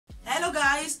Hello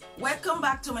guys, welcome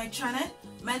back to my channel.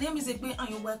 My name is Egbe and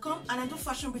you're welcome, and I do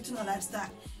fashion, beauty and lifestyle.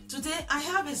 Today I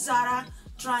have a Zara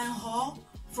try on haul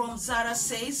from Zara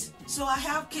Says. So I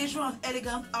have casual and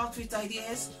elegant outfit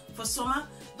ideas for summer.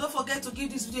 Don't forget to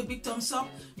give this video a big thumbs up,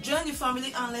 join the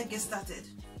family and let's get started.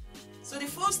 So the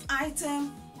first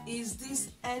item is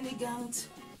this elegant,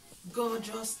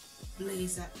 gorgeous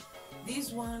blazer.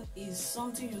 This one is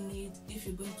something you need if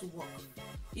you're going to work.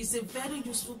 It's a very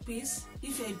useful piece.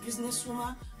 If you're a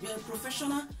businesswoman, you're a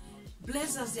professional,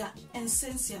 blazers, they are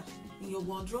essential in your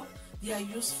wardrobe. They are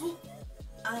useful,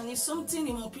 and it's something,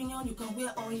 in my opinion, you can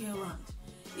wear all year round.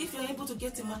 If you're able to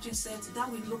get a matching set, that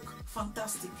will look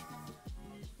fantastic.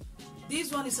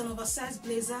 This one is an oversized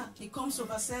blazer. It comes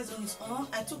oversized on its own.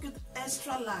 I took it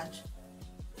extra large.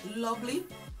 Lovely.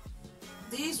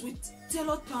 This with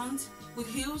tailored pants, with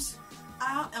heels.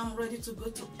 I am ready to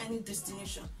go to any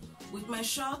destination. With my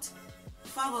shirt,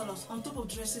 fabulous. On top of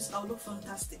dresses, I'll look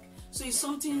fantastic. So it's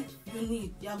something you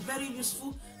need. They are very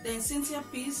useful. They're essential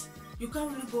piece. You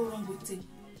can't really go wrong with the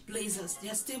blazers. They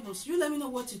are staples. You let me know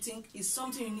what you think is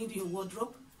something you need in your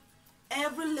wardrobe.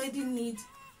 Every lady needs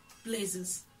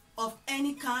blazers of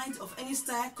any kind, of any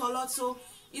style, color. So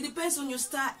it depends on your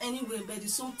style anyway, but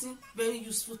it's something very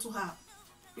useful to have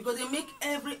because they make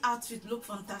every outfit look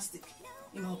fantastic.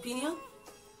 In my opinion,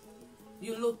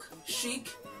 you look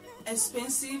chic,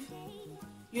 expensive,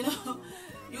 you know,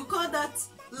 you call that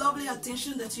lovely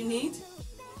attention that you need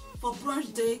for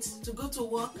brunch dates, to go to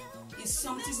work. Is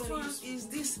something very useful. Is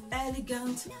this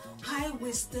elegant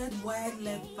high-waisted wide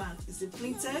leg pant. It's a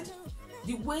pleated,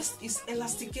 the waist is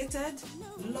elasticated,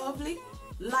 lovely,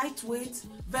 lightweight,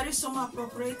 very summer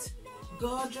appropriate,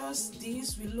 gorgeous.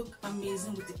 This will look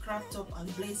amazing with the crop top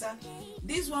and blazer.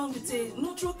 This one with a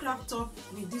neutral crop top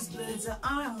with this blazer,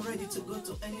 I am ready to go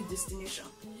to any destination.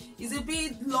 It's a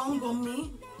bit long on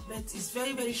me, but it's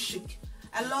very, very chic.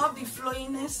 I love the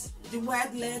flowiness. The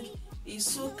wide leg is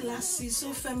so classy,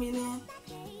 so feminine,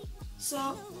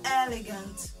 so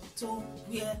elegant to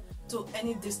wear to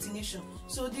any destination.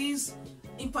 So this,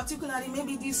 in particular,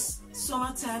 maybe this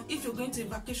summertime, if you're going to a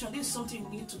vacation, this is something you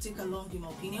need to take along, in my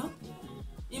opinion.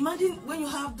 Imagine when you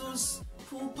have those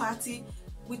pool party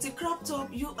with a crop top,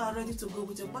 you are ready to go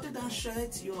with your button-down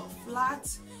shirt, your flat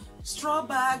straw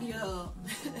bag, your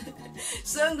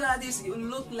sunglasses. You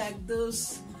look like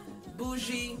those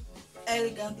bougie,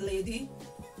 elegant lady.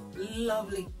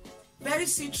 Lovely, very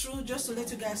see-through. Just to let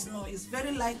you guys know, it's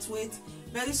very lightweight,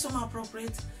 very summer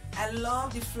appropriate. I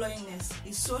love the flowiness.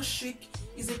 It's so chic.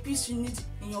 It's a piece you need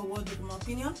in your wardrobe, in my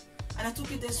opinion, and I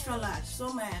took it extra large.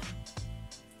 So man,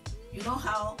 you know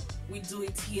how we do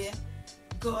it here.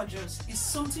 Gorgeous. It's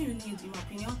something you need, in my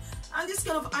opinion. And this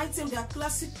kind of item, they are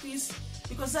classic piece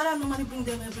because Zara normally bring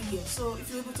them every year. So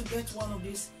if you're able to get one of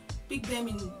these, pick them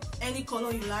in any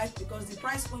color you like because the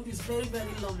price point is very, very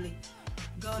lovely.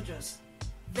 Gorgeous.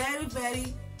 Very,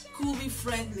 very Kubi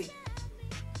friendly.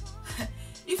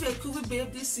 If you're a Kubi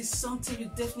babe, this is something you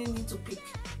definitely need to pick.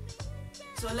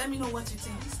 So let me know what you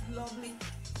think. This lovely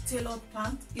tailored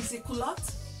pant is a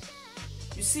culotte.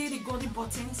 You see the gaudy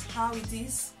buttons, how it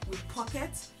is with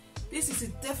pockets. This is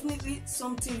definitely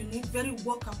something you need, very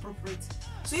work appropriate.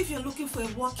 So if you're looking for a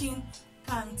working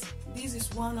pant, this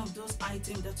is one of those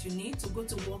items that you need to go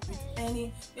to work with.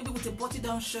 Any, maybe with a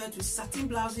button-down shirt, with satin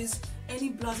blouses, any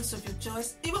blouses of your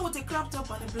choice, even with a crop top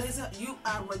and a blazer, you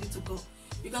are ready to go.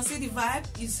 You can see the vibe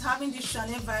is having this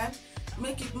Chanel vibe,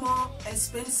 make it more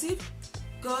expensive,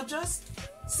 gorgeous.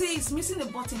 See, it's missing a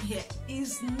button here.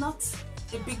 It's not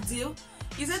a big deal.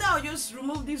 Is either I'll just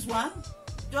remove this one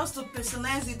just to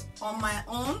personalize it on my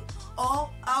own, or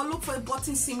I'll look for a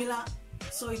button similar.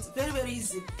 So it's very, very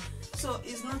easy. So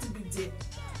it's not a big deal.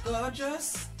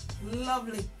 Gorgeous,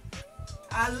 lovely.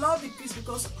 I love the piece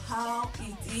because of how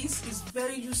it is. It's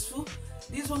very useful.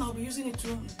 This one I'll be using it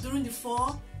during the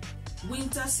fall,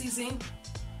 winter season.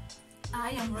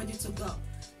 I am ready to go.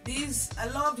 This, I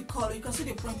love the color. You can see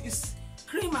the print is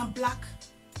cream and black.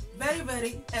 Very,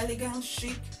 very elegant,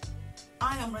 chic.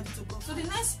 I am ready to go. So the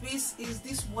next piece is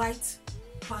this white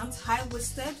pant,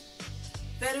 high-waisted,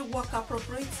 very work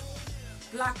appropriate.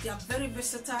 Black, they are very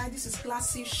versatile. This is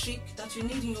classy, chic that you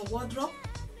need in your wardrobe.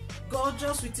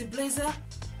 Gorgeous with a blazer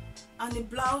and a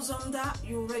blouse under,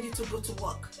 you're ready to go to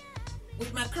work.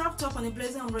 With my crop top and a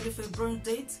blazer, I'm ready for a brunch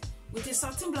date. With a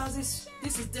satin blouse,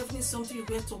 this is definitely something you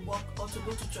wear to work or to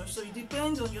go to church. So it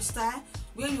depends on your style,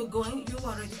 where you're going, you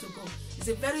are ready to go. It's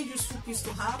a very useful piece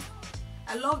to have.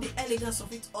 I love the elegance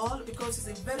of it all because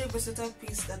it's a very versatile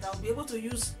piece that I'll be able to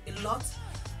use a lot.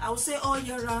 I would say all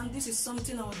year round, this is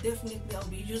something I'll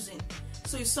be using.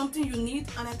 So it's something you need,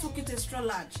 and I took it extra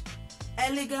large.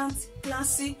 elegant,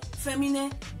 classy,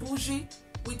 feminine, bougie,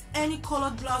 with any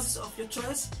colored blouses of your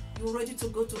choice. You're ready to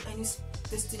go to any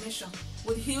destination.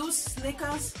 With heels,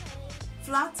 sneakers,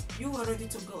 flat, you are ready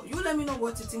to go. You let me know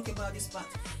what you think about this part.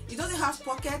 It doesn't have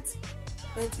pockets,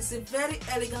 but it's a very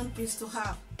elegant piece to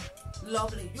have.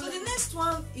 Lovely. So the next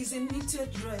one is a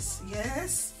knitted dress.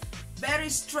 Yes, very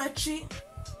stretchy.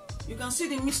 You can see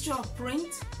the mixture of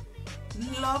print.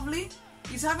 Lovely.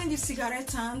 It's having the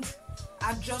cigarette hand,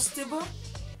 adjustable,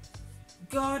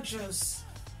 gorgeous,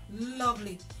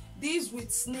 lovely. These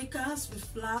with sneakers, with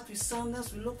flat, with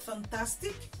sandals will look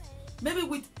fantastic. Maybe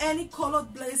with any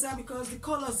colored blazer, because the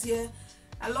colors here,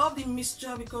 I love the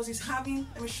mixture because it's having,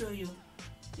 let me show you,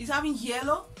 it's having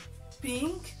yellow,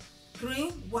 pink,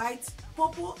 green, white,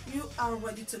 purple. You are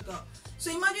ready to go.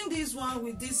 So imagine this one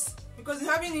with this, because it's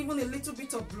having even a little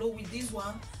bit of blue with this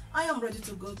one. I am ready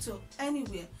to go to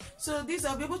anywhere. So this,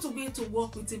 I'll be able to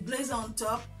work with a blazer on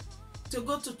top, to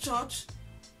go to church.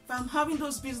 If I'm having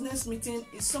those business meetings,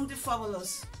 it's something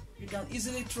fabulous. You can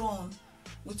easily throw on.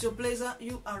 With your blazer,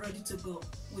 you are ready to go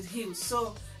with heels.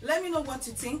 So let me know what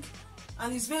you think.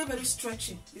 And it's very, very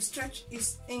stretchy. The stretch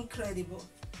is incredible.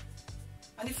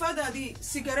 And the fact that the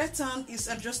cigarette hand is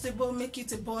adjustable make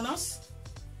it a bonus.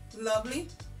 Lovely.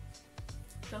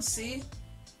 You can see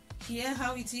here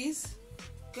how it is.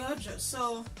 Gorgeous.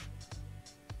 So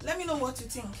let me know what you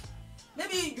think.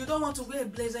 Maybe you don't want to wear a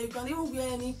blazer. You can even wear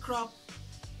any crop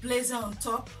blazer on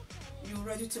top. You're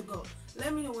ready to go.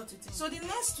 Let me know what you think. So the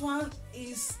next one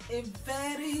is a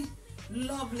very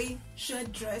lovely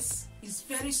shirt dress. It's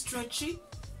very stretchy.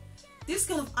 This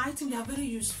kind of item, they are very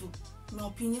useful, in my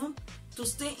opinion, to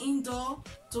stay indoor,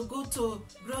 to go to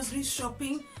grocery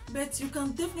shopping, but you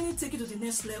can definitely take it to the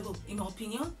next level, in my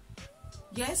opinion.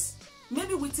 Yes,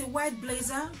 maybe with a white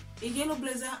blazer, a yellow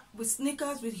blazer, with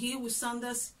sneakers, with heel, with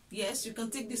sandals. Yes, you can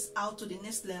take this out to the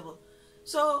next level.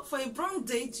 So for a brunch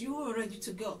date, you are ready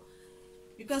to go.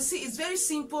 You can see it's very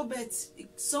simple, but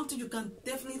it's something you can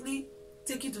definitely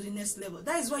take it to the next level.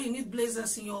 That is why you need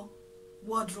blazers in your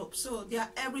wardrobe. So they are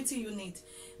everything you need.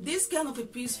 This kind of a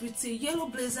piece with a yellow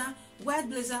blazer, white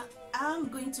blazer, I'm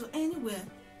going to anywhere.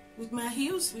 With my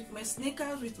heels, with my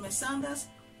sneakers, with my sandals.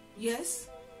 Yes,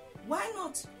 why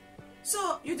not?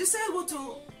 So you decide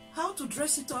how to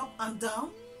dress it up and down.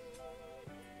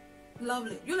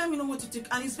 Lovely. You let me know what you think.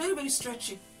 And it's very, very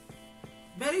stretchy.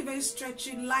 Very, very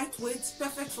stretchy, lightweight,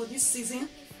 perfect for this season.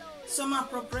 Summer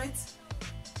appropriate.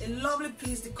 A lovely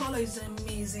piece. The color is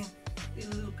amazing.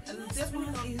 Look, and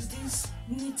definitely is this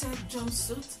knitted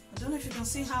jumpsuit. I don't know if you can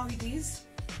see how it is.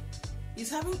 It's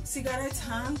having cigarette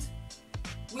hand,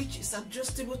 which is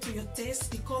adjustable to your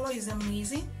taste. The color is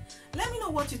amazing. Let me know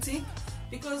what you think,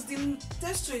 because the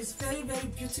texture is very, very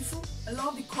beautiful. I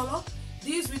love the color.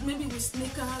 These maybe with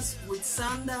sneakers, with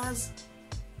sandals,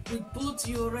 with boots,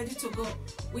 you are ready to go.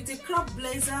 With a crop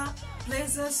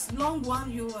blazers, long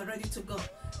one, you are ready to go.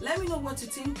 Let me know what you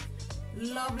think.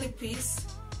 Lovely piece.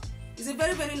 It's a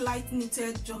very, very light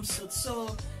knitted jumpsuit,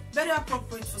 so very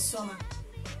appropriate for summer.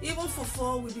 Even for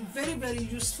fall will be very, very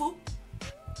useful.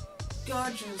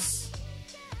 Gorgeous.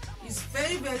 It's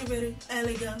very, very, very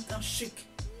elegant and chic,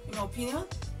 in my opinion.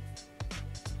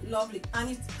 Lovely.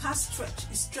 And it has stretch.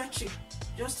 It's stretchy.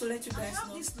 Just to let you guys know. I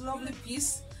have this lovely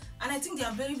piece, and I think they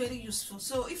are very, very useful.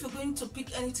 So if you're going to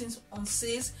pick anything on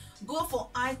sales, go for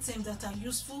items that are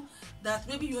useful, that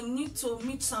maybe you need to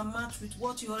mix and match with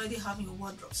what you already have in your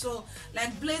wardrobe. So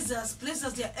like blazers,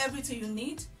 they are everything you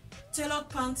need. Tailored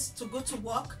pants to go to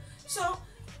work. So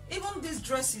even these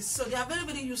dresses, so they are very,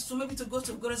 very useful, maybe to go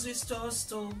to grocery stores,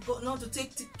 to go, not to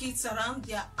take kids around.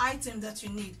 They are items that you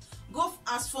need. Go,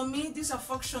 as for me, these are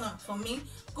functional for me.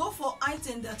 Go for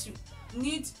items that you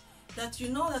need, that you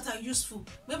know that are useful.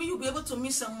 Maybe you'll be able to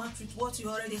mix and match with what you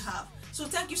already have. So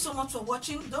thank you so much for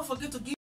watching. Don't forget to give